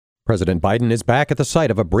President Biden is back at the site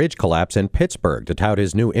of a bridge collapse in Pittsburgh to tout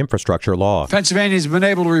his new infrastructure law. Pennsylvania's been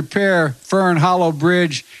able to repair Fern Hollow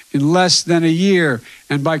Bridge in less than a year.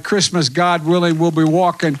 And by Christmas, God willing, we'll be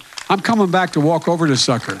walking. I'm coming back to walk over this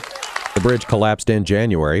sucker. The bridge collapsed in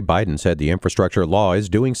January. Biden said the infrastructure law is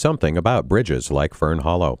doing something about bridges like Fern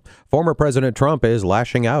Hollow. Former President Trump is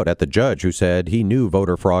lashing out at the judge who said he knew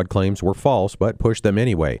voter fraud claims were false but pushed them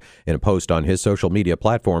anyway. In a post on his social media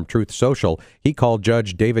platform, Truth Social, he called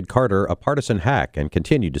Judge David Carter a partisan hack and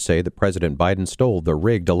continued to say that President Biden stole the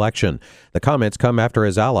rigged election. The comments come after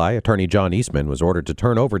his ally, Attorney John Eastman, was ordered to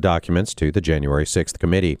turn over documents to the January 6th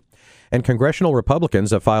committee. And congressional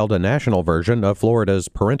Republicans have filed a national version of Florida's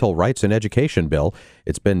Parental Rights in Education bill.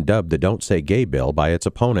 It's been dubbed the Don't Say Gay bill by its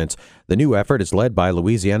opponents. The new effort is led by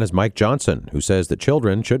Louisiana's Mike Johnson, who says that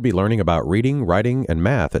children should be learning about reading, writing, and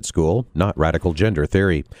math at school, not radical gender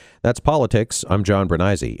theory. That's politics. I'm John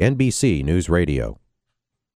Bernaise, NBC News Radio.